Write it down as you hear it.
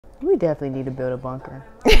We definitely need to build a bunker.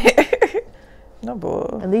 No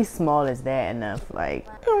boy. At least small as that enough. Like,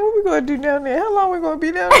 what we gonna do down there? How long we gonna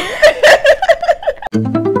be down there?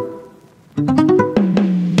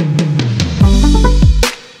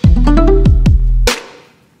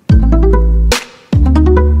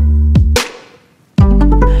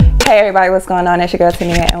 Hey everybody, what's going on? It's your girl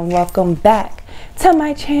Tynia and welcome back to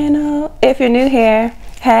my channel. If you're new here,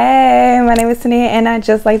 hey, my name is Tynia and I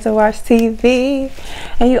just like to watch TV.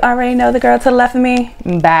 And you already know the girl to the left of me.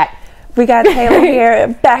 back. We got Taylor here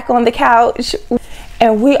back on the couch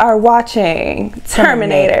and we are watching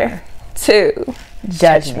Terminator 2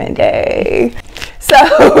 Judgment Day.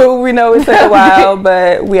 So we know it took a while,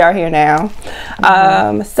 but we are here now.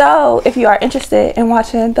 So if you are interested in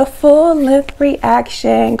watching the full length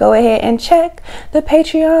reaction, go ahead and check the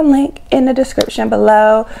Patreon link in the description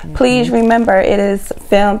below. Please remember it is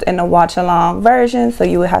filmed in a watch along version, so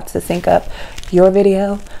you will have to sync up your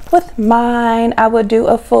video with mine. I would do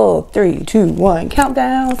a full 3, 2, 1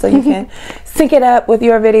 countdown so you can sync it up with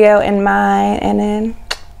your video and mine, and then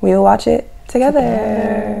we will watch it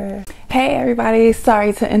together. Hey everybody,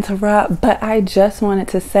 sorry to interrupt, but I just wanted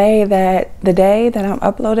to say that the day that I'm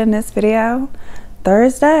uploading this video,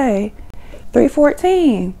 Thursday,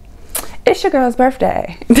 3/14, it's your girl's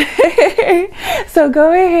birthday. So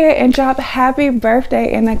go ahead and drop happy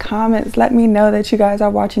birthday in the comments. Let me know that you guys are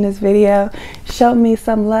watching this video. Show me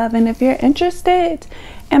some love, and if you're interested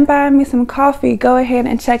in buying me some coffee, go ahead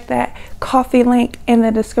and check that coffee link in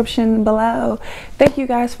the description below. Thank you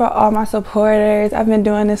guys for all my supporters. I've been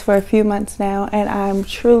doing this for a few months now and I'm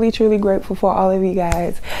truly grateful for all of you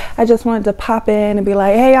guys. I just wanted to pop in and be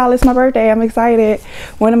like, hey y'all, it's my birthday, I'm excited.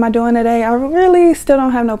 What am I doing today? I really still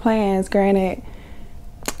don't have no plans. Granted,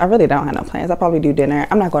 I really don't have no plans. I'll probably do dinner.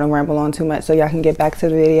 I'm not going to ramble on too much so y'all can get back to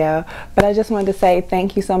the video. But I just wanted to say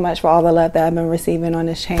thank you so much for all the love that I've been receiving on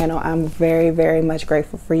this channel. I'm very much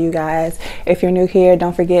grateful for you guys. If you're new here,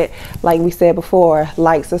 don't forget, like we said before,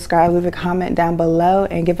 like, subscribe, leave a comment down below,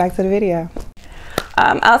 and get back to the video.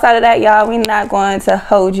 Outside of that, y'all, we're not going to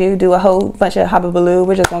hold you, do a whole bunch of hobble-baloo.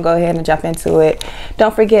 We're just going to go ahead and jump into it.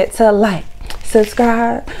 Don't forget to like,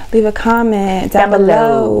 subscribe, leave a comment down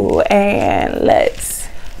below, and let's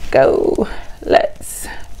go. Let's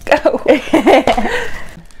go.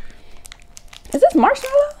 Is this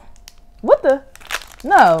marshmallow? What the?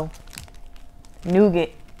 No.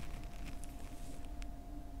 Nougat.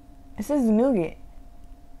 It says nougat.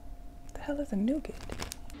 What the hell is a nougat?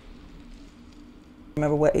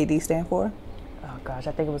 Remember what AD stand for? Oh gosh,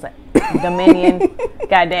 I think it was like Dominion.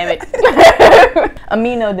 God damn it.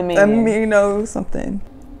 Amino Dominion. Amino something.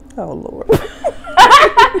 Oh Lord.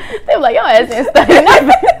 They were like, y'all ass ain't studying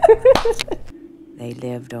nothing. They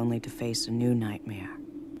lived only to face a new nightmare,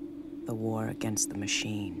 the war against the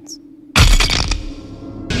machines.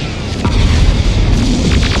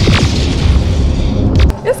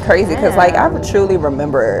 It's crazy because like I truly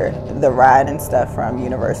remember the ride and stuff from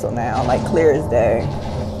Universal now, like clear as day.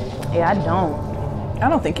 Yeah, I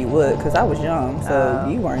don't think you would because I was young, so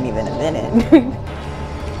you weren't even invented.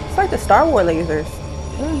 It's like the Star Wars lasers.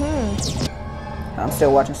 I'm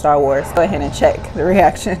still watching Star Wars. Go ahead and check the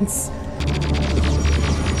reactions.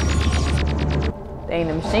 Dang,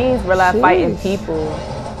 the machines were like fighting people.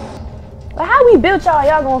 But how we built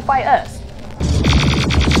y'all gonna fight us?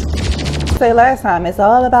 Say last time, it's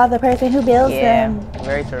all about the person who builds them.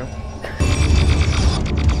 Very true.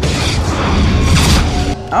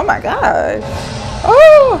 Oh my gosh.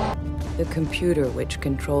 Oh! The computer which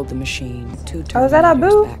controlled the machine. Oh, is that our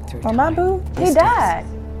boo? Or my boo? He died.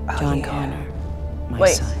 John Connor, my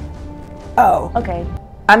son. Oh. Okay.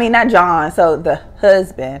 I mean, not John, so the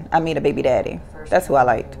husband. I mean, the baby daddy. That's who I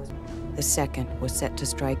liked. The second was set to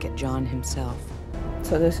strike at John himself.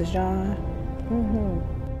 So this is John?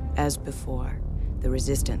 As before, the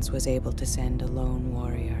resistance was able to send a lone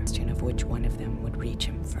warrior, question of which one of them would reach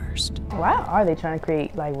him first. Why are they trying to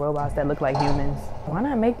create like robots that look like humans? Why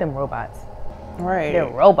not make them robots? Right. They're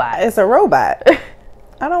robots. It's a robot.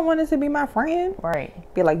 I don't want it to be my friend. Right.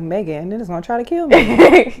 Be like Megan, then it's gonna try to kill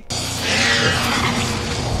me.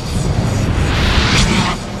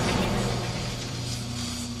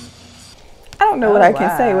 I don't know what I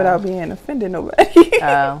can say without being offended nobody.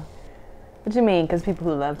 Oh. What you mean? Because people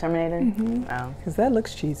who love Terminator? Oh. Because that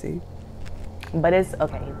looks cheesy. But it's,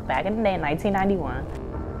 okay, back in the day, 1991.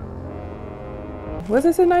 Was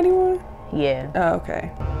this in 91? Yeah. Oh,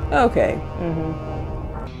 okay. Okay.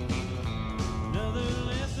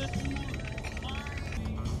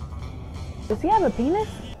 Does he have a penis?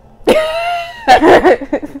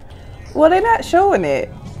 Well, they're not showing it.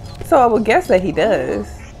 So I would guess that he does.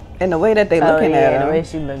 And the way that they looking at him. the way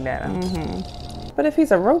she looked at him. But if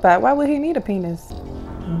he's a robot, why would he need a penis?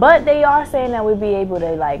 But they are saying that we'd be able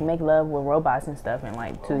to like make love with robots and stuff in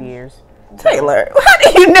like 2 years. Taylor,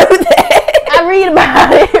 how do you know that? I read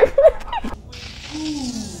about it.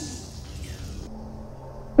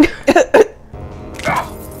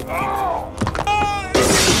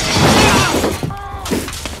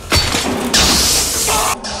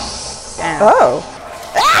 Oh.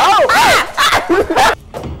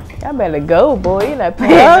 Y'all better go, boy. You're not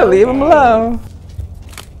paying. Oh, leave him alone.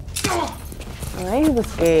 Oh, he was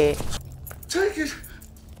scared. Take it.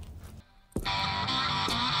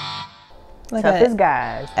 Like Toughest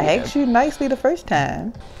guys. I asked you nicely the first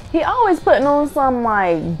time. He always putting on some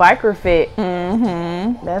like biker fit.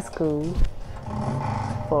 Mm-hmm. That's cool.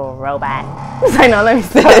 For a robot. Say no, let me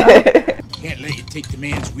stop. Can't let you take the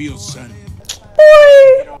man's wheels, son.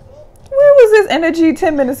 Boy, where was this energy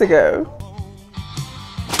 10 minutes ago?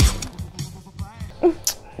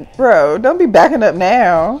 Bro, don't be backing up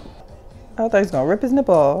now. I thought he was gonna rip his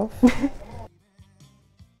nipple off.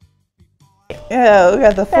 Yeah, we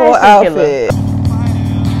got the full outfit.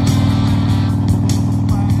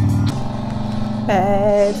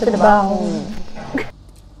 Back to the bone.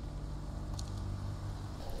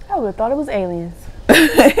 I would have thought it was aliens.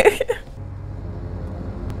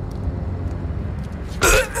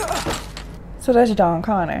 So that's John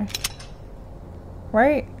Connor,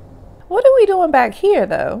 right? What are we doing back here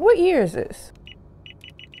though? What year is this?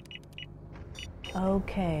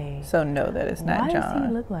 Okay. So no, that is not Why John. does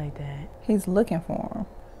he look like that? He's looking for him.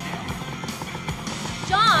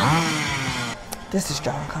 John! This is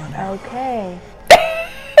John Connor. Okay.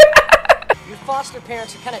 Your foster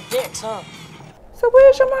parents are kind of dicks, huh? So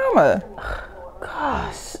where's your mama?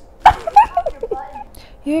 Gosh.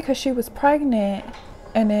 Yeah, because she was pregnant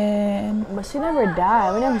and then... But she never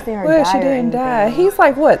died. We never seen her Well, die. she or didn't die. anything. He's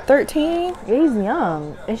like, what, 13? Yeah, he's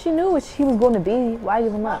young. And she knew what he was going to be. Why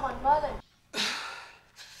give him up?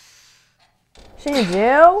 She in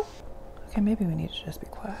jail? Okay, maybe we need to just be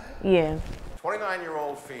quiet. Yeah.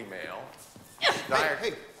 29-year-old female.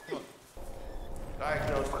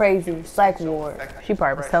 Diagnosed Crazy. Psych ward. She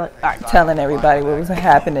probably was telling. All right. Telling everybody what was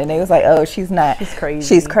happening. They was like, oh, she's not. She's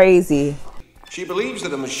crazy. She's crazy. She believes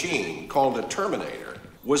that a machine called a Terminator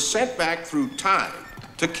was sent back through time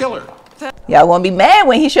to kill her. Y'all won't be mad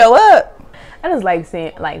when he show up. I just like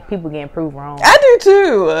seeing like people getting proved wrong. I do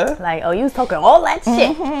too. Like, oh, you was talking all that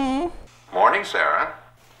shit. Morning, Sarah.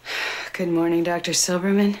 Good morning, Dr.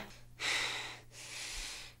 Silberman.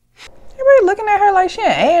 Everybody looking at her like she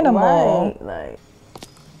an animal. Right, like,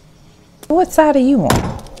 What side are you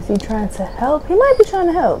on? is he trying to help? He might be trying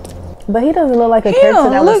to help. But he doesn't look like a He character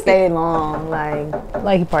don't that would look- stay long.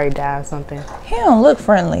 Like he probably died or something. He don't look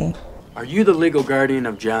friendly. Are you the legal guardian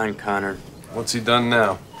of John Connor? What's he done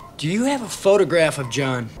now? Do you have a photograph of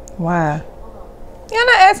John? Why? You're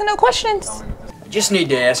not asking no questions. I just need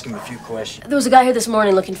to ask him a few questions. There was a guy here this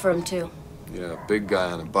morning looking for him, too. Yeah, big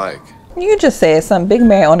guy on a bike. You just said some big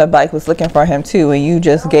man on a bike was looking for him too, and you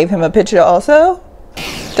just gave him a picture also?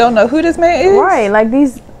 Don't know who this man is? Right, like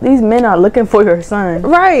these men are looking for your son.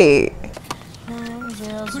 Right.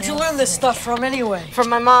 Who'd you learn this stuff from, anyway? From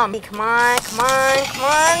my mom. Come on, come on, come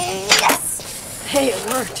on. Yes! Hey, it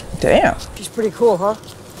worked. Damn. She's pretty cool, huh?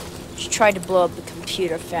 She tried to blow up the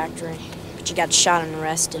computer factory, but she got shot and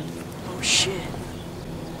arrested. Oh, shit.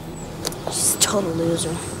 She's a total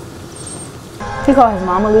loser. He called his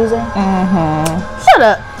mom a loser? Mm-hmm. Shut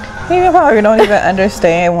up. He probably don't even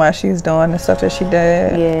understand why she's doing the stuff that she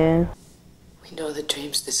did. Yeah. We know the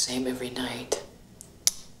dream's the same every night.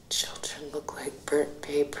 Children look like burnt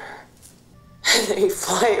paper. And they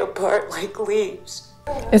fly apart like leaves.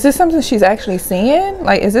 Is this something she's actually seeing?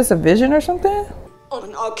 Like, is this a vision or something?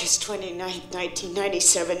 On August 29th,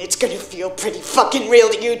 1997, it's gonna feel pretty fucking real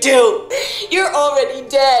to you too. You're already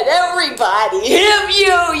dead, everybody.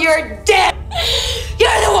 You're dead.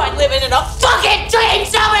 You're the one living in a fucking dream,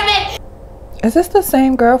 Silverman. Is this the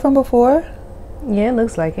same girl from before? Yeah, it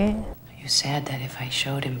looks like it. Are you sad that if I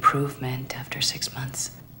showed improvement after 6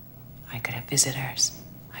 months, I could have visitors?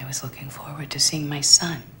 I was looking forward to seeing my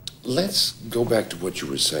son. Let's go back to what you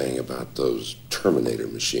were saying about those Terminator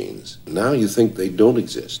machines. Now you think they don't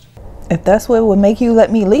exist. If that's what would make you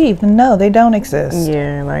let me leave, then no, they don't exist.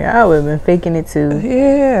 Yeah, like I would have been faking it too.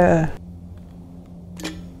 Yeah.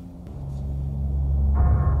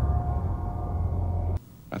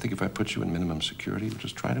 I think if I put you in minimum security, you'll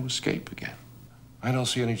just try to escape again. I don't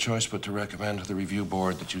see any choice but to recommend to the review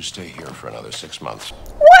board that you stay here for another 6 months.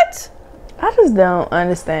 What? I just don't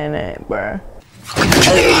understand that, bruh.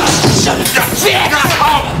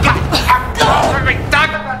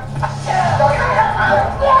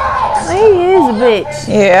 He is a bitch.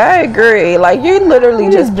 Yeah, I agree. Like, you literally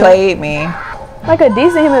just played me. Like a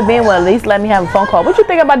decent human being will at least let me have a phone call. What you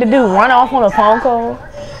think I'm about to do? Run off on a phone call?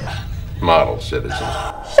 Model citizen.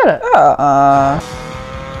 Shut up.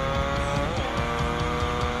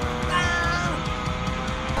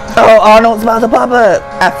 Oh, Arnold's about to pop up.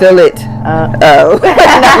 I feel it. Oh.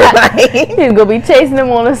 Never mind. He's gonna be chasing him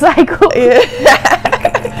on a cycle. Yeah.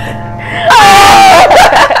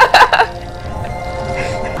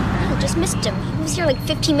 I just missed him. He was here like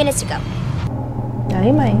 15 minutes ago. No,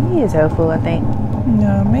 he is helpful, I think.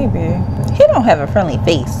 No, maybe. He don't have a friendly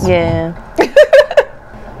face. Yeah.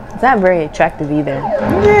 It's not very attractive either.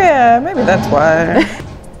 Yeah, maybe that's why.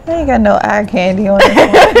 I ain't got no eye candy on this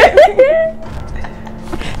one.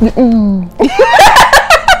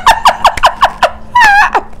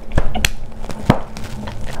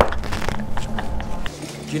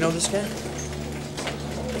 Do you know this guy?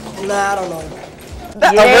 Nah, I don't know.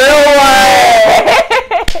 That's a real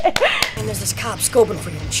one. And there's this cop scoping for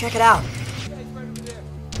you. Check it out.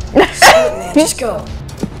 Sweet, man, just go.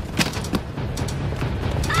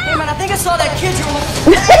 Hey man, I think I saw that kid you were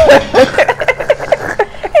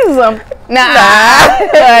looking. Nah.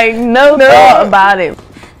 Like no thought about it.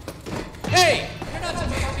 Hey!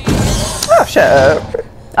 Oh, shut up.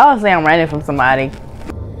 I would say I'm running from somebody.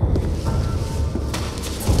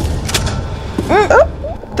 Oh,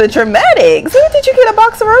 the dramatics. Who did you get a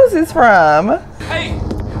box of roses from? Hey!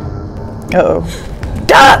 Uh-oh.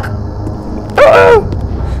 Duck! Uh-oh.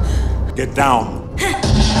 Get down. He's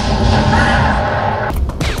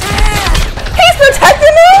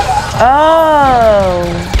protecting me? Oh.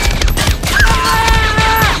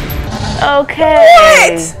 Okay.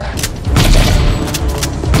 What?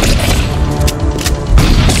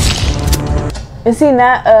 Is he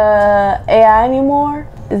not AI anymore?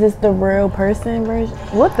 Is this the real person version?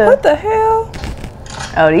 What the hell?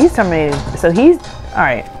 Oh, these Terminator. So he's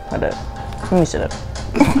alright, hold up. Let me shut up.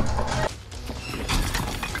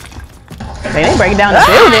 Hey, they break down the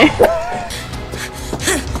building.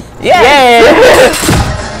 Yeah.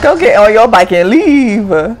 Go get on your bike and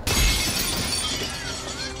leave.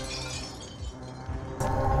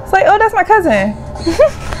 It's like, oh, that's my cousin.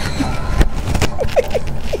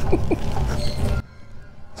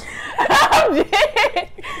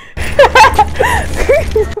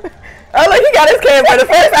 Oh, look, he got his camera. The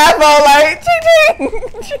first iPhone, like, ching ching.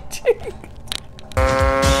 Ching ching.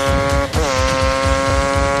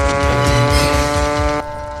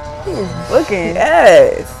 He's looking.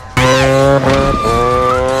 Yes.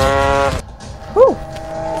 Whew.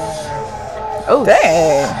 Oh,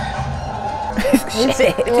 dang.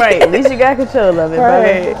 Shit. Right, at least you got control of it,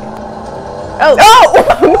 right. brother. Oh.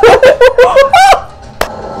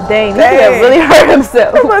 Dang, he could have really hurt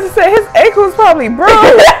himself. I was about to say, his ankle's probably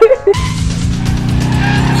broke.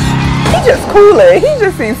 He just cooling. He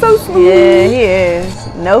just seems so smooth. Yeah, he is.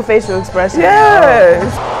 No facial expression.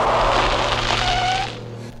 Yes.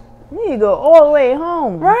 You need to go all the way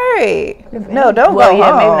home. Right. No, don't go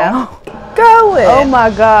yeah, home. maybe not. Go it. Oh my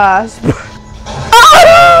gosh.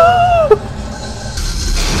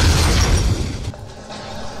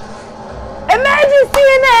 Imagine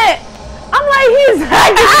seeing that. I'm like, he's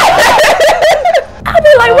like, I'll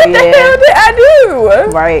be like, what the hell did I do?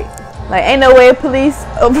 Right. Like, ain't no way police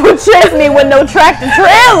would chase me with no tractor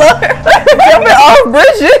trailer. Jumping off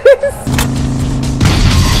bridges.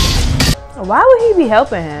 Why would he be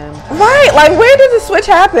helping him? Right. Like, where did the switch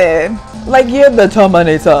happen? Like, you're the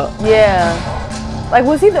Terminator. Yeah. Like,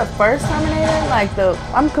 was he the first Terminator? Like,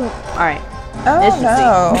 alright. Oh,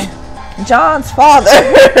 no. John's father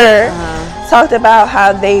talked about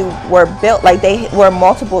how they were built, like they were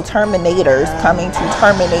multiple Terminators coming to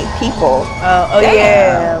terminate people. Oh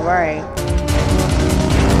yeah, right.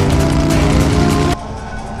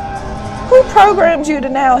 Who programmed you to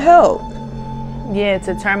now help? Yeah,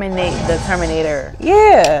 to terminate the Terminator.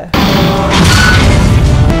 Yeah.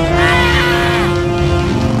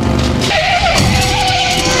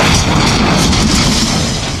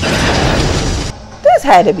 This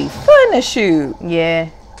had to be fun to shoot. Yeah.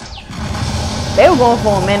 They were going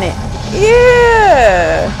for a minute.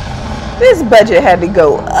 Yeah. This budget had to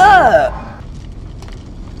go up.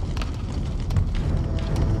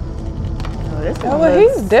 Oh, well,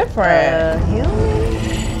 he's different.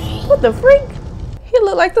 Human? What the freak? He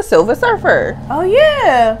looked like the Silver Surfer. Oh,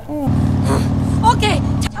 yeah. Okay,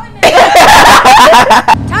 time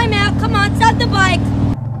out. Come on, stop the bike.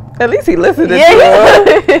 At least he listened to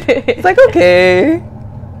it. It's like, okay.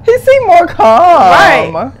 He seemed more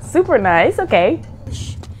calm. Right. Super nice. Okay.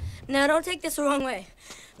 Now, don't take this the wrong way,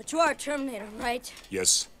 but you are a Terminator, right?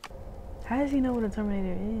 Yes. How does he know what a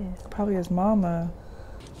Terminator is? Probably his mama.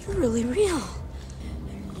 You're really real.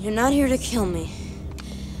 You're not here to kill me.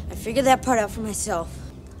 I figured that part out for myself.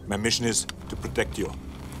 My mission is to protect you.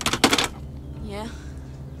 Yeah?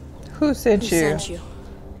 Who sent Who you? sent you?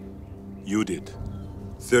 You did.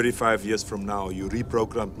 35 years from now, you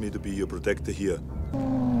reprogrammed me to be your protector here.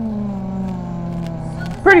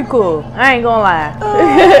 Pretty cool. I ain't gonna lie.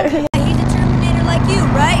 He's a Terminator like you,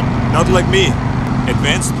 right? Not like me.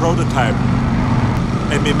 Advanced prototype.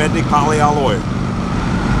 And mimetic polyalloy.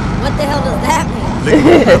 What the hell does that mean?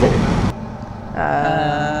 Liquid metal.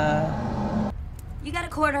 You got a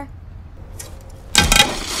quarter?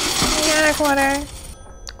 You got a quarter.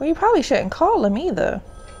 Well, you probably shouldn't call him either.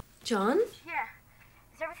 John? Yeah.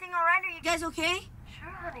 Is everything all right? Are you guys okay?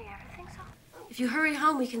 Sure, honey. Everything's all right. If you hurry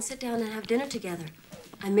home, we can sit down and have dinner together.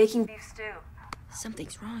 I'm making beef stew.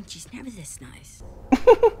 Something's wrong. She's never this nice.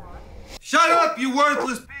 Shut up, you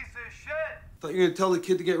worthless piece of shit! Thought you were gonna tell the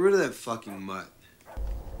kid to get rid of that fucking mutt.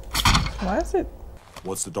 Why is it?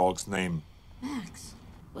 What's the dog's name? Max,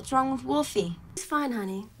 what's wrong with Wolfie? He's fine,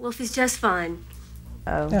 honey. Wolfie's just fine.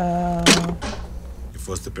 Oh. Your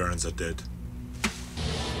foster parents are dead.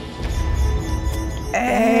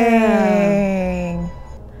 Dang.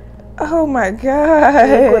 Oh my god.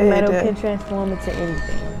 Liquid metal can transform into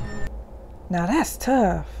anything. Now that's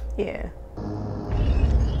tough. Yeah.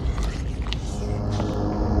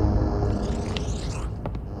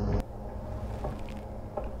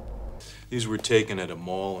 These were taken at a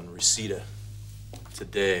mall in Reseda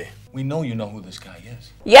today. We know you know who this guy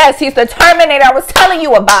is. Yes, he's the Terminator I was telling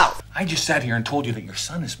you about. I just sat here and told you that your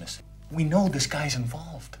son is missing. We know this guy's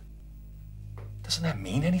involved. Doesn't that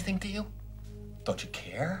mean anything to you? Don't you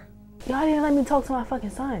care? Y'all didn't let me talk to my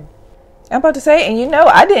fucking son. I'm about to say, and you know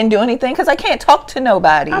I didn't do anything because I can't talk to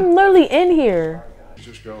nobody. I'm literally in here. You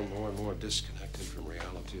just grow more and more disconnected from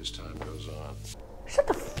reality as time goes on. Shut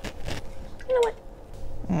the You know what?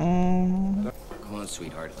 Come on,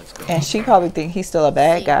 sweetheart, let's go. And she probably think he's still a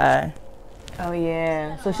bad guy. Oh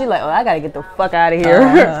yeah. So she like, oh, I gotta get the fuck out of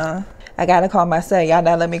here. I gotta call my son. Y'all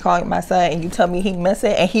not let me call my son, and you tell me he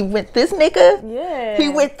missing, and he with this nigga. Yeah. He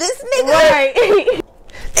with this nigga. Right.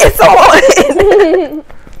 It's on.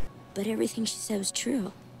 But everything she said was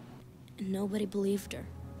true. And nobody believed her.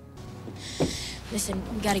 Listen,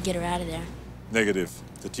 we gotta get her out of there. Negative.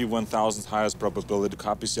 The T-1000's highest probability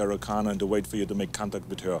copies Sierra Connor and wait for you to make contact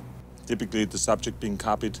with her. Typically, the subject being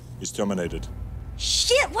copied is terminated.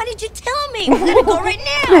 Shit, why did you tell me? We're gonna go right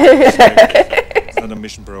now. It's not a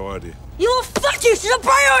mission priority. You will fuck you, she's a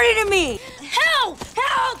priority to me. Help!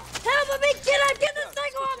 Help! Help me, kid! I'm getting this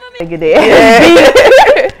thing off of me! Look at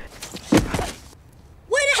that.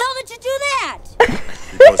 Why the hell did you do that?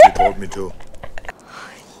 Because you told me to.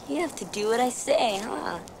 You have to do what I say,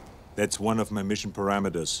 huh? That's one of my mission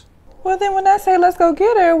parameters. Well, then when I say let's go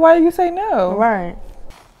get her, why do you say no? Right.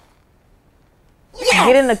 Yes!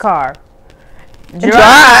 Get in the car.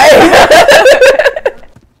 Drive.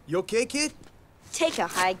 You okay, kid? Take a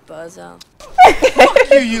hike, Bozo. Fuck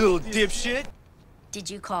you, you little dipshit! Did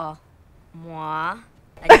you call moi?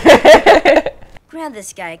 Grab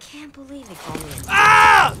this guy. I can't believe he called me.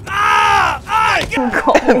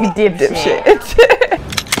 Call me dipshit.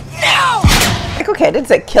 No! Like, okay,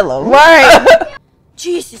 that's a killer. Right.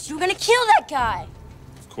 Jesus, you were gonna kill that guy.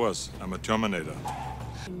 Of course, I'm a Terminator.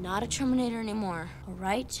 You're not a Terminator anymore, all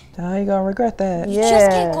right? Now you gonna regret that. You just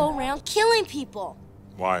can't go around killing people.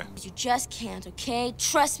 Why? You just can't, okay?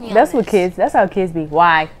 Trust me. That's what kids. That's how kids be.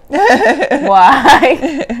 Why?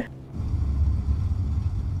 Why?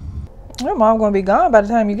 Your mom gonna be gone by the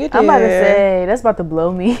time you get there. I'm about to say that's about to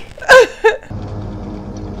blow me.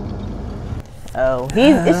 Oh,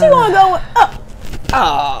 is she gonna go?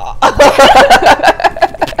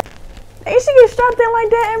 Ain't she get strapped in like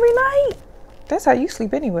that every night? That's how you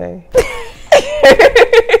sleep anyway.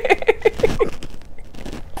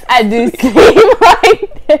 I do sleep like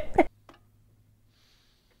that.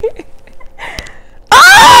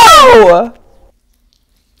 Oh!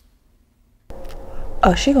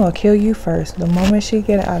 Oh, she gonna kill you first the moment she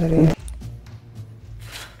get out of there.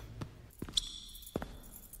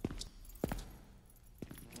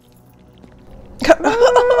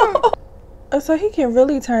 So he can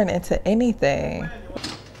really turn into anything.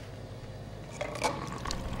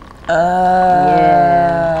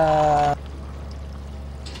 Yeah.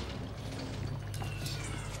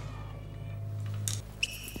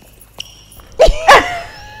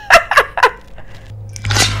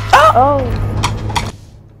 Oh.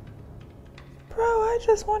 Bro, I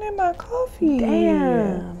just wanted my coffee.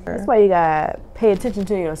 Damn. That's why you gotta pay attention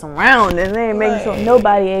to your surroundings. They ain't making sure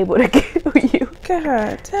nobody able to kill you.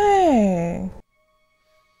 God dang.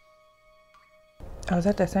 Oh, is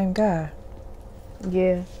that the same guy?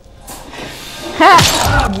 Yeah.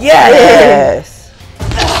 Yes.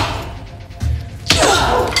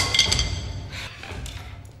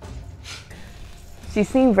 She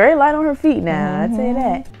seemed very light on her feet now. I'd say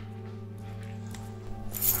that.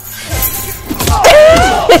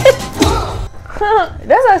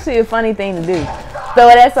 That's actually a funny thing to do. Throw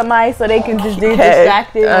it at somebody so they can just be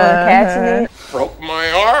distracted on catching it. Broke my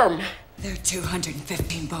arm. There are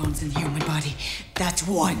 215 bones in the human body. That's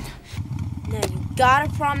one. Now you gotta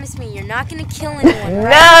promise me you're not gonna kill anyone,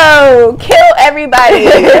 right? No! Kill everybody!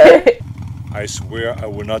 I swear I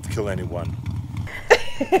will not kill anyone.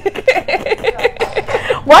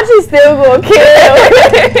 Watch, you still gonna kill.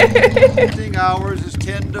 Working hours is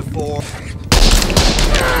 10 to 4.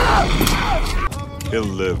 He'll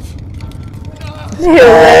live.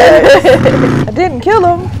 I didn't kill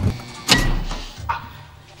him.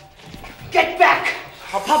 Get back!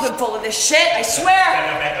 I'll pump him full of this shit, I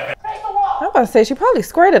swear! I'm about to say she probably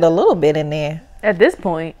squirted a little bit in there. At this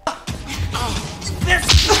point. I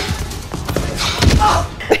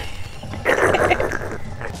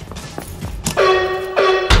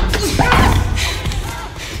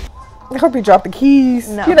hope you dropped the keys.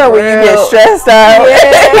 No, you know when you get stressed out.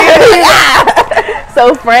 Yeah.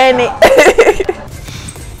 So frantic.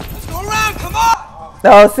 Let's go around, come on!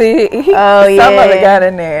 Oh, see, some of it got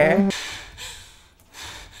in there.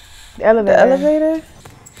 The elevator. The elevator.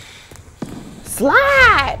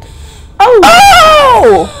 Slide.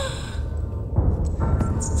 Oh!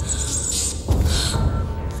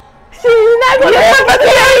 She's not gonna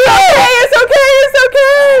It's okay.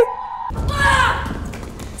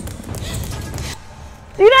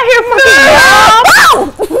 You not here fucking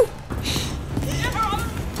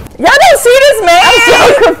Y'all don't see this man? I'm so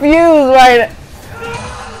confused right now.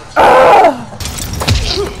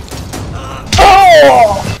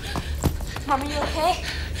 Oh! Mom, are you okay?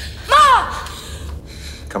 Mom!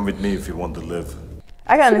 Come with me if you want to live.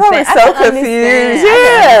 I can She's understand. so confused.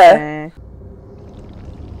 Yeah.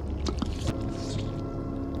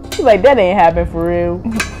 She's like, that ain't happen for real.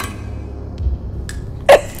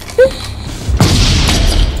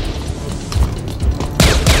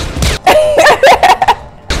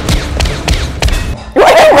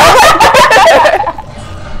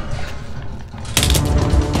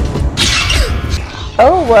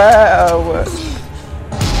 Oh wow!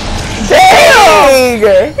 Dang! He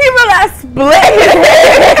realized split.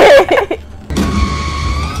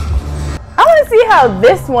 I want to see how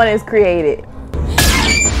this one is created.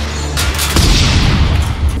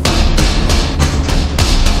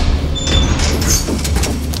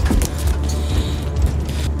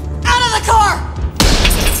 Out of the car!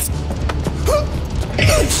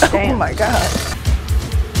 Oh my god!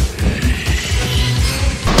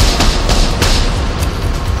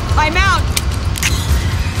 I'm out!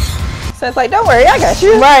 So it's like, don't worry, I got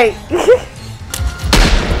you. Right.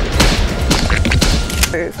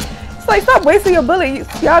 It's like, stop wasting your bullet.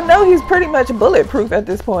 Y'all know he's pretty much bulletproof at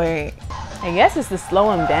this point. I guess it's to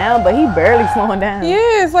slow him down, but he barely slowing down.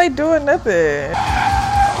 Yeah, it's like doing nothing.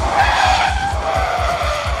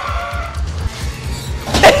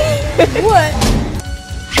 What?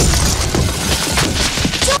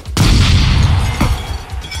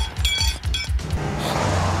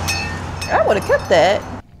 I would have kept that.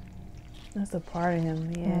 That's a part of him,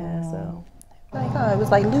 yeah, so. Like, oh, it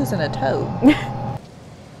was like losing a toe.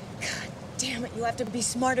 Damn it, you have to be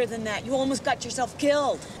smarter than that. You almost got yourself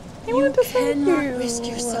killed. You cannot risk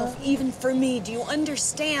yourself even for me. Do you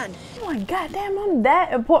understand? Oh my goddamn, I'm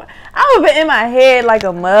that important. I would have been in my head like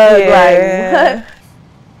a mug. Yeah. Like, what?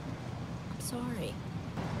 I'm sorry.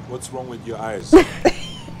 What's wrong with your eyes?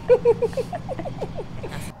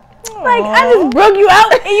 Like, I just broke you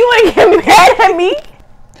out and you want to get mad at me?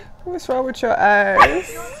 What's wrong with your eyes?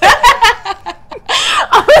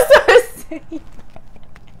 I'm so sick. Do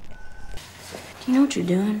you know what you're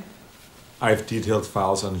doing? I have detailed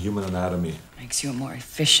files on human anatomy. Makes you a more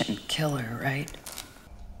efficient killer, right?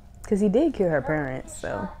 Because he did kill her parents,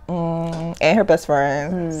 so. And her best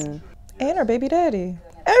friends. And her baby daddy.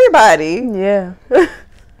 Everybody. Yeah.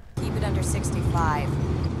 Keep it under 65.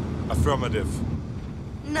 Affirmative.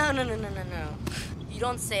 No. You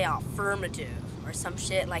don't say affirmative or some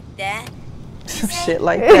shit like that. Some shit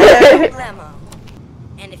like that. Lemo.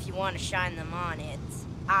 And if you want to shine them on, it's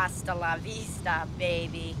hasta la vista,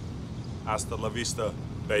 baby. Hasta la vista,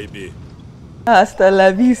 baby. Hasta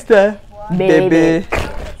la vista, baby.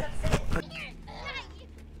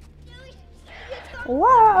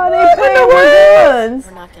 Wow, they playing with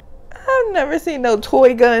guns. I've never seen no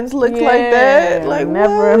toy guns look like that. Like,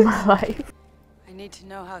 never in what? my life. I need to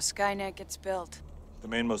know how Skynet gets built. The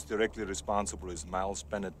man most directly responsible is Miles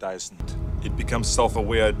Bennett Dyson. It becomes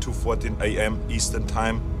self-aware at 2:14 a.m. Eastern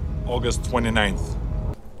Time, August 29th.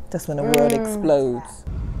 That's when the world explodes.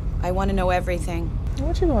 I want to know everything.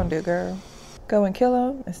 What you gonna do, girl? Go and kill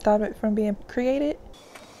him and stop it from being created?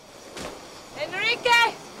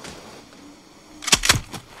 Enrique!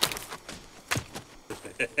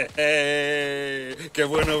 Hey, qué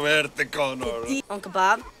bueno verte, Connor. Uncle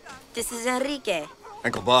Bob, this is Enrique.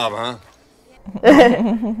 Uncle Bob, huh?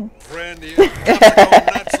 Friend, you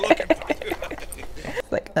nuts looking for you.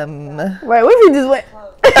 Like, Wait, what if he just went?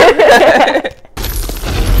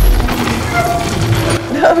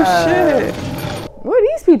 Oh, shit. Where are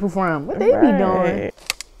these people from? What they be doing?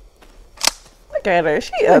 Look at her.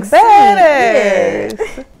 She a badass.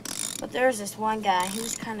 But there's this one guy. He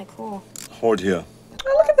was kind of cool. Hold here.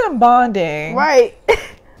 Oh, look at them bonding. Right.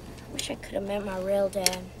 Wish I could have met my real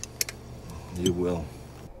dad. You will.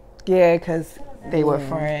 Yeah, because they were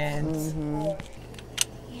friends.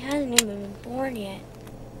 He hasn't even been born yet.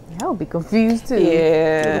 I would be confused too.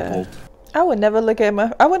 Yeah. I would never look at him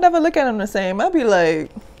the same. I'd be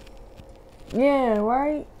like, yeah,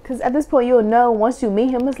 right? Because at this point, you'll know once you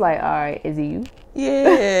meet him, it's like, all right, is he you?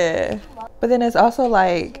 yeah. But then it's also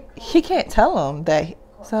like, he can't tell him that.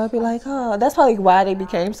 So I'd be like, oh, that's probably why they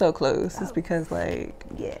became so close. It's because, like,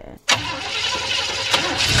 yeah.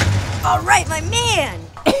 All right, my man.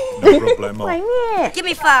 No problemo. My man. Give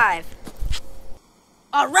me 5.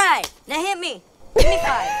 All right, now hit me. Give me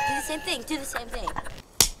 5. Do the same thing. Do the same thing.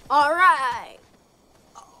 All right.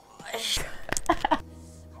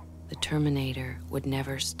 The Terminator would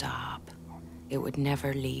never stop. It would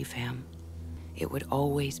never leave him. It would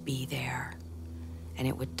always be there. And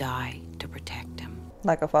it would die to protect him.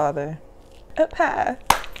 Like a father. Up high.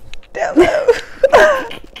 Down low.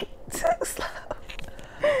 Too slow.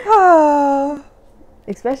 Oh.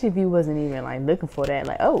 Especially if you wasn't even like looking for that.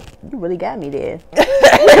 Like, oh, you really got me there.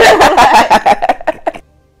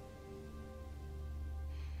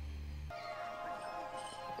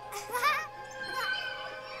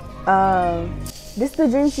 This is the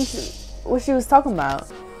dream what she was talking about.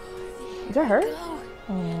 Is that her?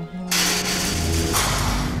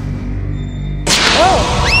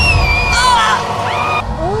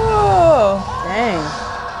 Oh. Dang.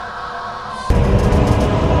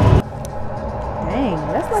 Dang,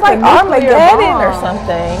 that's It's like like Armageddon or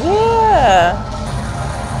something. Yeah.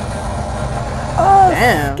 Oh,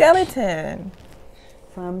 damn. Skeleton.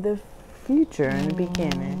 From the future in the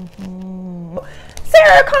beginning.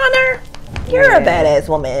 Sarah Connor, you're a badass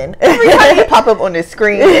woman. Every time you pop up on the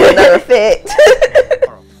screen, it's another fit.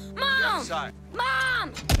 Mom!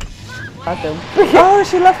 Mom! Oh,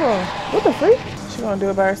 she left her. What the freak? She gonna do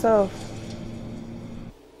it by herself.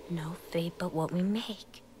 No fate but what we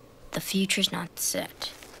make. The future's not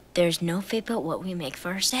set. There's no fate but what we make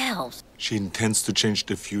for ourselves. She intends to change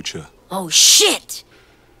the future. Oh, shit!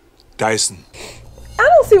 Dyson. I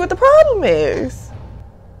don't see what the problem is.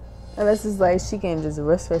 Unless it's like she can just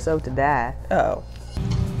risk herself to die. Oh.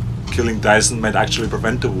 Killing Dyson might actually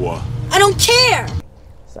prevent the war. I don't care!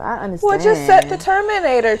 So I understand. Well, just set the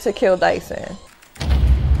Terminator to kill Dyson.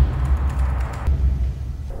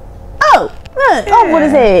 Oh! Look! Oh, what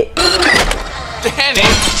is it? Danny!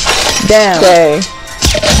 Damn. Okay.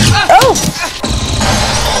 Oh!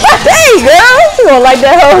 Hey, girl! You gonna like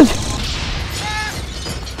that hoe?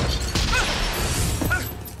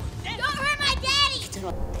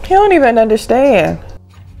 He don't even understand.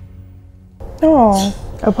 Oh.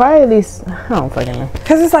 Or probably at least, I don't fucking know.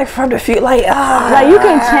 Because it's like from the future, like, like you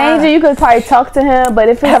can change it, you could probably talk to him, but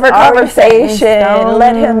if it's have a conversation,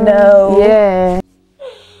 let him know. Yeah.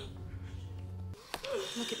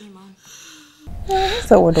 Look at me, Mom.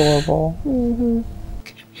 So adorable. Come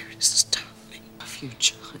here to stop me. Love you,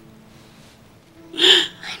 John.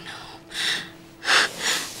 I know.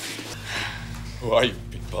 Who are you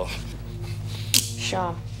people?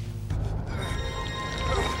 Sean.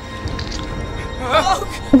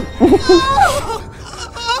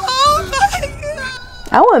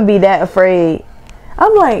 I wouldn't be that afraid.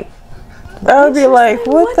 I'm like, I would be like,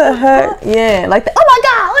 what the heck? Yeah, like, oh my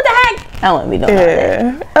God, what the heck? I wouldn't be doing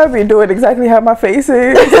that. I'd be doing exactly how my face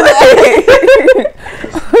is.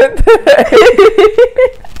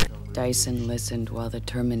 Dyson listened while the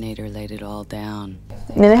Terminator laid it all down.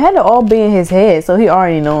 And it had to all be in his head, so he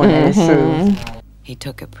already knowing that it's true. He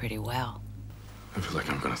took it pretty well. I feel like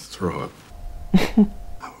I'm gonna throw up. How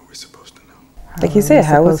are we supposed to know? Like you said,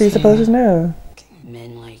 how was he supposed to know?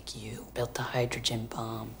 Men like you built the hydrogen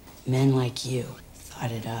bomb. Men like you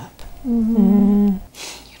thought it up. Mm-hmm.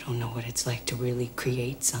 You don't know what it's like to really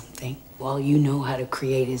create something. All you know how to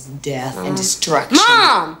create is death And destruction.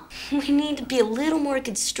 Mom! We need to be a little more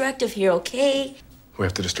constructive here, okay? We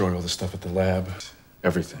have to destroy all the stuff at the lab.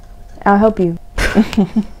 Everything. I'll help you.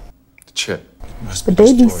 The chip. But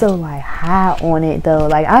they be so like high on it though.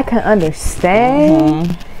 Like I can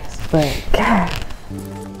understand, but God.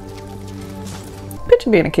 Picture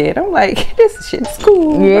being a kid. I'm like, this shit's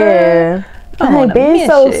cool. Yeah. Like being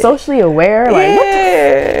so socially aware. Like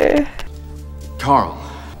yeah. Carl.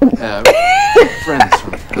 Friends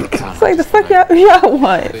from It's like the fuck y'all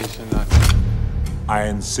want. I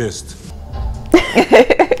insist.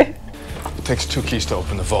 It takes 2 keys to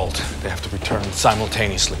open the vault. They have to return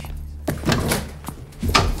simultaneously.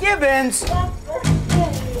 Gibbons!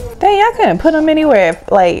 Dang, y'all couldn't put them anywhere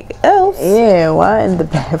like else. Yeah, why in the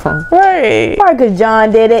bathroom? Right. Probably because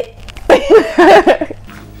John did it.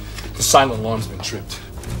 The silent alarm's been tripped.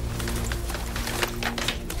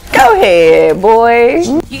 Go ahead, boy.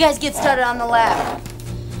 You guys get started on the lab.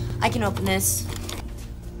 I can open this.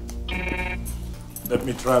 Let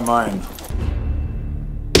me try mine.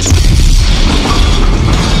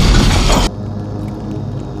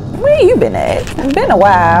 Where you been at? It's been a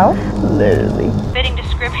while. Literally. Fitting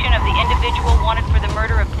description of the individual wanted for the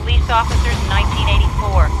murder of police officers in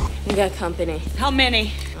 1984. We got company. How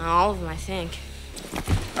many? All of them, I think.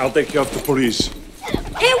 I'll take care of the police.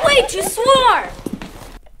 Hey, wait! You swore!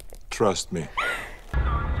 Trust me.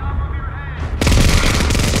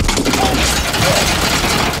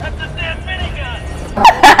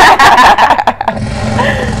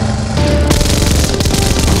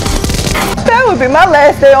 That would be my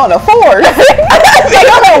last day on the force. Be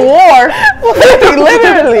on a war.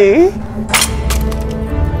 Literally.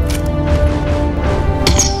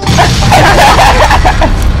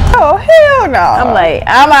 Oh hell no! I'm like,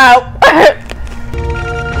 I'm out.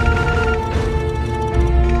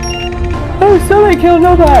 Oh, still ain't killed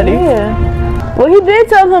nobody. Yeah. Well, he did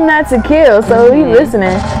tell him not to kill, so he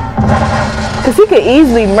listening. Cause he could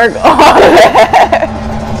easily murk all of that.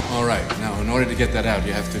 All right, now in order to get that out,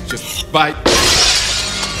 you have to just bite.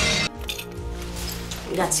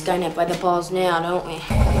 We got Skynet by the balls now, don't we?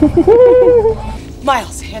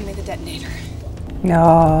 Miles, hand me the detonator.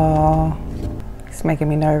 No. It's making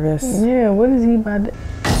me nervous. Yeah, what is he about to...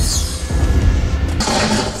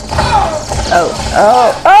 Oh,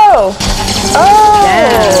 oh, oh! Oh!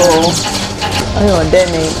 Damn. Oh, he gonna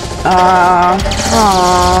detonate.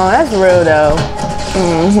 Oh, that's real though.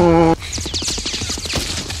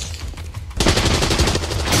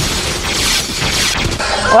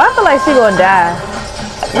 Well, I feel like she gonna die.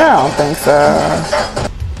 I don't think so.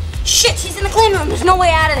 Shit, she's in the clean room. There's no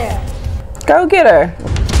way out of there. Go get her.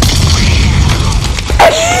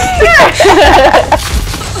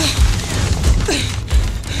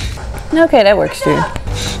 Okay, that works too.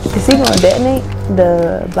 Is he gonna detonate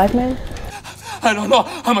the black man? I don't know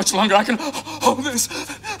how much longer I can hold this.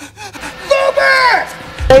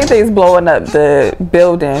 Everything's blowing up the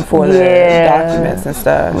building for the documents and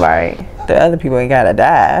stuff. Right. The other people ain't gotta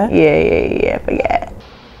die. Yeah, I forgot.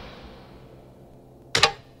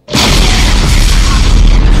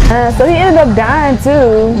 So he ended up dying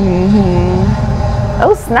too.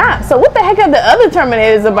 Oh snap! So what the heck are the other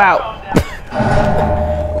Terminators about?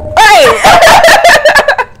 Hey!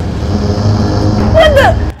 What the?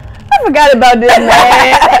 I forgot about this, man.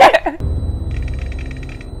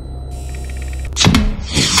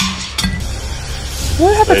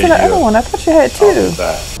 What happened to the other one? I thought you had two.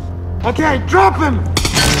 Okay, drop him!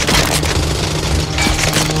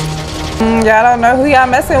 Y'all don't know who y'all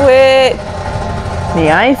messing with.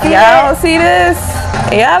 Yeah, I ain't see y'all don't see this.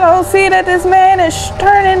 Y'all don't see that this man is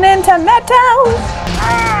turning into metal.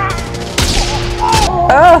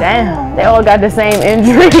 Oh damn! They all got the same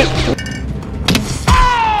injury.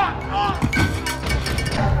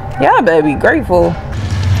 Y'all better be grateful.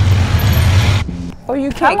 Oh,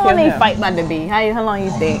 you can't How long kill they him. fight about to be? How long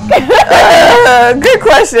you think? Good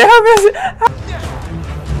question.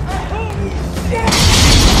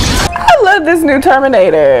 I love this new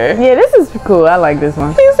Terminator. Yeah, this is cool. I like this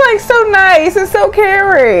one. He's like so nice and so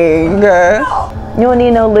caring. You don't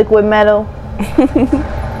need no liquid metal.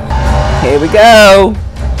 Here we go.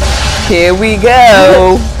 Here we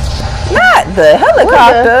go. Not the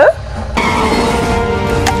helicopter.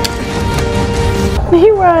 He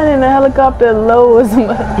riding in a helicopter low as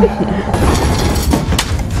much.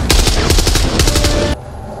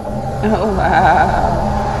 Oh wow.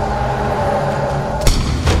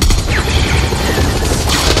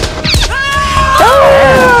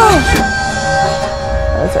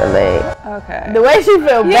 That's her leg. Okay. The way she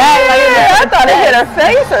felt bad, like I thought it hit her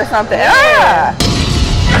face or something. Ah.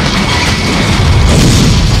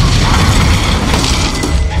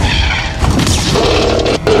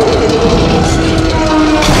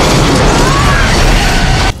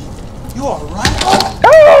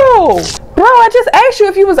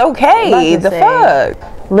 if you was okay. The fuck?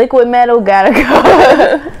 Liquid metal gotta go.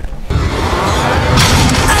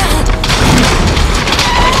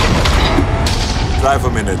 Drive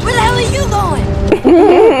a minute. Where the hell are you going?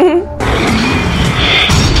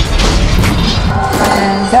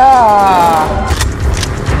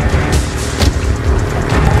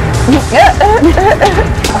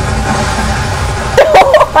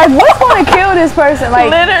 Like, what's gonna kill this person? Like,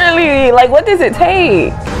 literally, like, what does it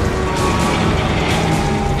take?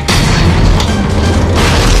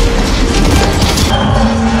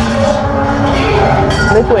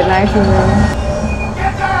 Liquid nitrogen.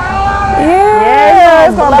 Yeah,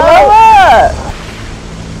 it's gonna blow up.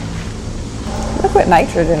 Liquid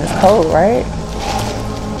nitrogen is cold, right?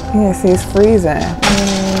 Yeah, see, it's freezing.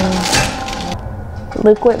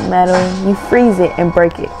 Liquid metal, you freeze it and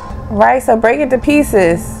break it. Right, so break it to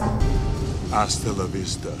pieces. Hasta la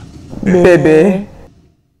vista, baby.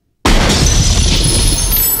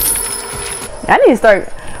 I need to start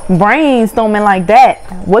brainstorming like that.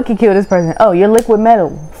 What could kill this person? Oh, you're liquid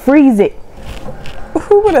metal. Freeze it.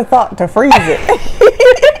 Who would have thought to freeze it?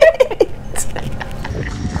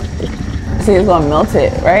 See, it's gonna melt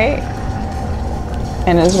it, right?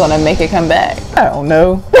 And it's gonna make it come back. I don't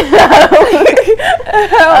know. I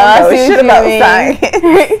don't know shit about science.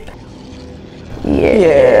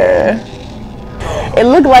 Yeah. It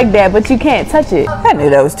looked like that, but you can't touch it. I knew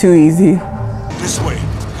that was too easy. This way.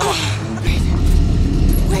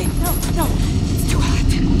 Wait, no, it's too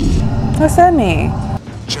hot. What's that mean?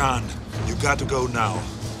 John, you got to go now.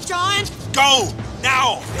 John! Go!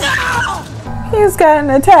 Now! No! He's gotten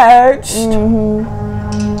attached.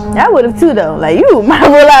 I would have too, though. Like, you, my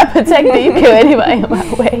real life protector, you kill anybody in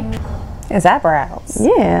my way. His eyebrows.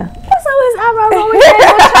 Yeah. That's how his eyebrows always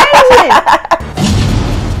changing.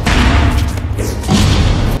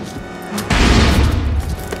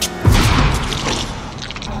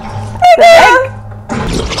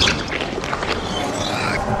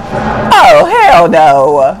 Oh, hell no.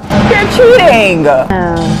 You're cheating.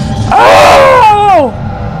 Oh!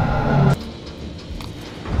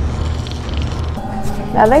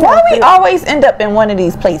 Now they Why we always end up in one of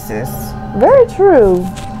these places? Very true.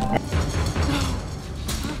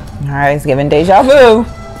 Alright, it's giving deja vu.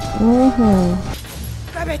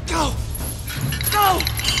 Grab it, go! Go!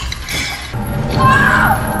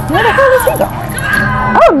 Where the hell is he going?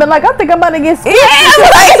 I would have been like, I think I'm about to get scared.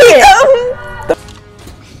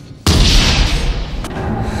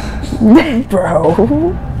 Bro.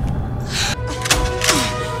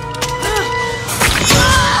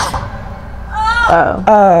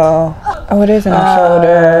 Oh, it is in the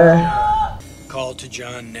shoulder. Call to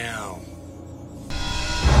John now.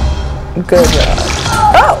 Good job.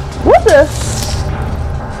 Oh, what the?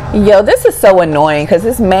 Yo, this is so annoying because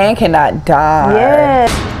this man cannot die. Yeah.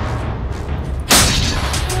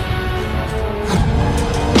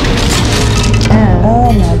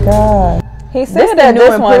 Oh my god. He said that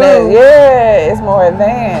this one is, it's more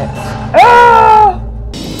advanced. Oh!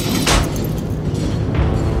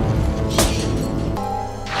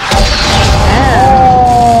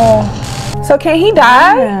 So can he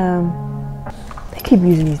die? They keep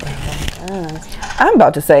using these things. I'm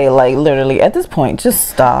about to say, like, literally, at this point, just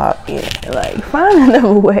stop. Yeah, like, find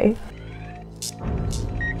another way.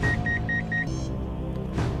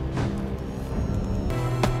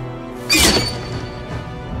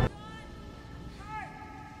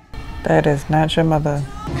 That is not your mother.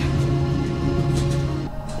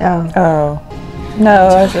 Oh. Oh.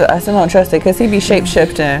 No, I still don't trust it because he be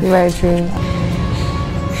shape-shifting. Very true.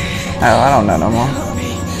 Oh, I don't know no more.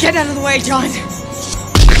 Get out of the way, John!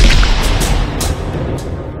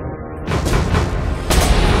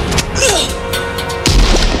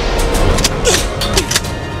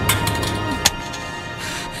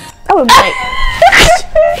 I would be like,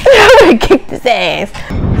 I would have kicked his ass.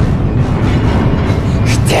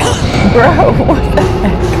 Bro, what the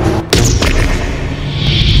heck?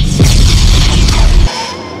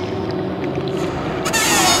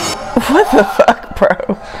 What the fuck, bro?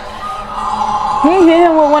 He hit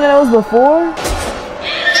him with one of those before?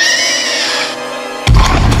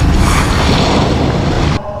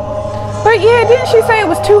 But yeah, didn't she say it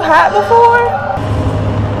was too hot before?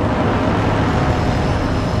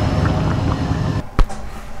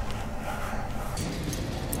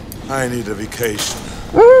 I need a vacation.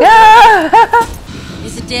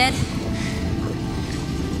 Is it dead?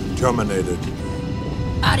 Terminated.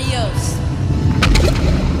 Adios.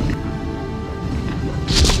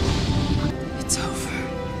 It's over.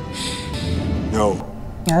 No,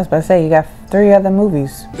 I was about to say, you got 3 other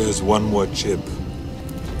movies. there's one more chip.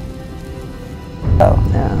 Oh,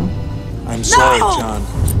 no. I'm sorry, John.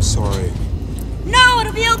 I'm sorry. No,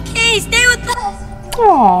 it'll be okay. Stay with us.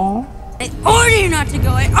 Aww. I order you not to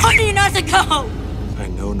go. I order you not to go. I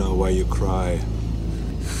know now why you cry,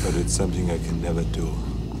 but it's something I can never do.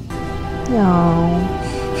 No.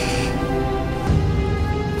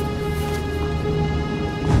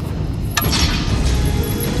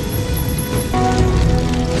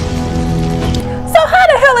 So how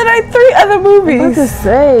the hell are there 3 other movies? What to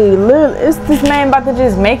say? Is this man about to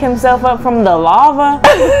just make himself up from the lava?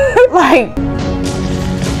 Like.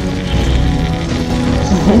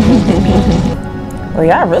 Well,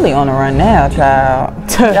 y'all really on the run now, child.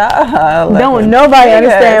 Don't nobody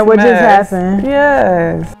understand what just happened.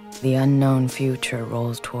 Yes. The unknown future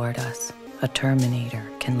rolls toward us. A Terminator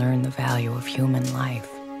can learn the value of human life.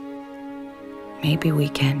 Maybe we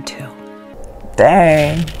can too.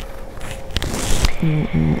 Dang. I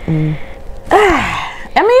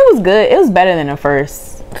mean, it was good. It was better than the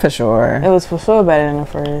first. For sure. It was for sure better than the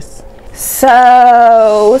first.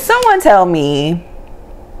 So, someone tell me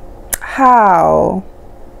how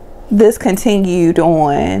this continued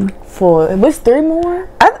on. For, it was 3 more?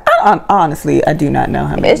 Honestly, I do not know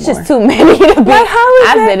how many It's more. just too many to be like, how is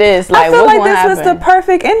after that? this. Like, I feel what's like this was the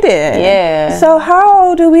perfect ending. Yeah. So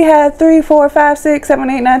how do we have 3, 4, 5, 6, 7,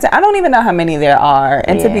 8, 9, 10? I don't even know how many there are.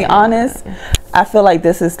 And to be honest, I feel like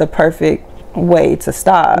this is the perfect way to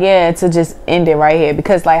stop. Yeah, to just end it right here.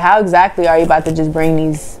 Because, like, how exactly are you about to just bring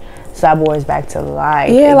these cyborgs back to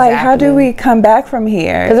life? Yeah, like, how do we come back from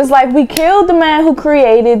here? Because it's like we killed the man who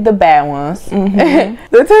created the bad ones.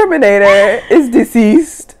 The Terminator is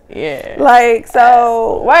deceased. Yeah. Like,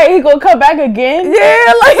 so wait, he gonna come back again?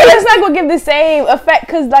 Yeah, like so it's not gonna give the same effect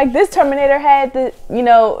because like this Terminator had the, you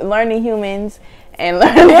know, learning humans and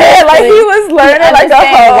learning. Yeah, like he was learning like a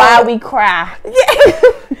whole. Why we cry.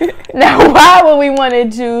 Yeah. Now why would we want to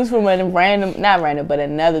choose from a random, not random, but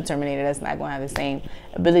another Terminator that's not gonna have the same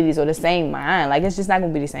abilities or the same mind? Like it's just not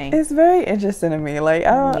gonna be the same. It's very interesting to me. Like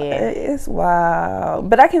it's wild,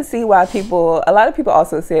 but I can see why a lot of people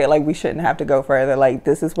also say like we shouldn't have to go further. Like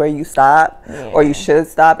this is where you stop, or you should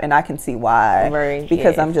stop, and I can see why.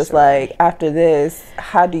 Because I'm just like, after this,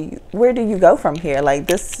 where do you go from here? Like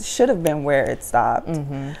this should have been where it stopped.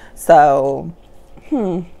 So,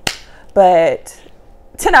 but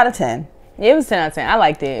 10 out of 10. Yeah, it was 10 out of 10. I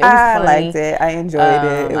liked it. It was I funny. liked it. I enjoyed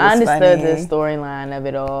it. It was I understood funny. the storyline of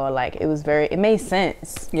it all. Like it was it made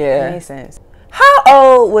sense. Yeah. It made sense. How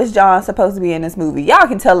old was John supposed to be in this movie? Y'all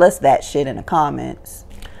can tell us that shit in the comments.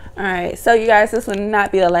 Alright, so you guys, this will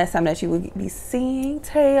not be the last time that you will be seeing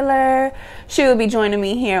Taylor. She will be joining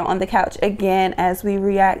me here on the couch again as we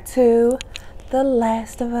react to The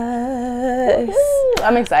Last of Us. Woo-hoo.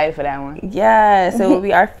 I'm excited for that one. Yes, it will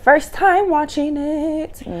be our first time watching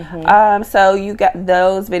it. So you got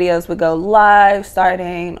those videos will go live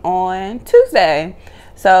starting on Tuesday.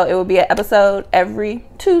 So it will be an episode every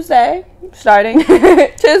Tuesday, starting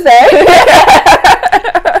Tuesday.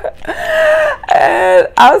 And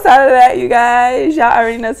outside of that, you guys, y'all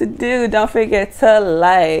already know what to do. Don't forget to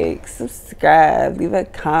like, subscribe, leave a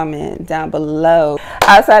comment down below.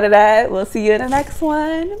 Outside of that, we'll see you in the next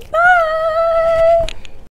one. Bye.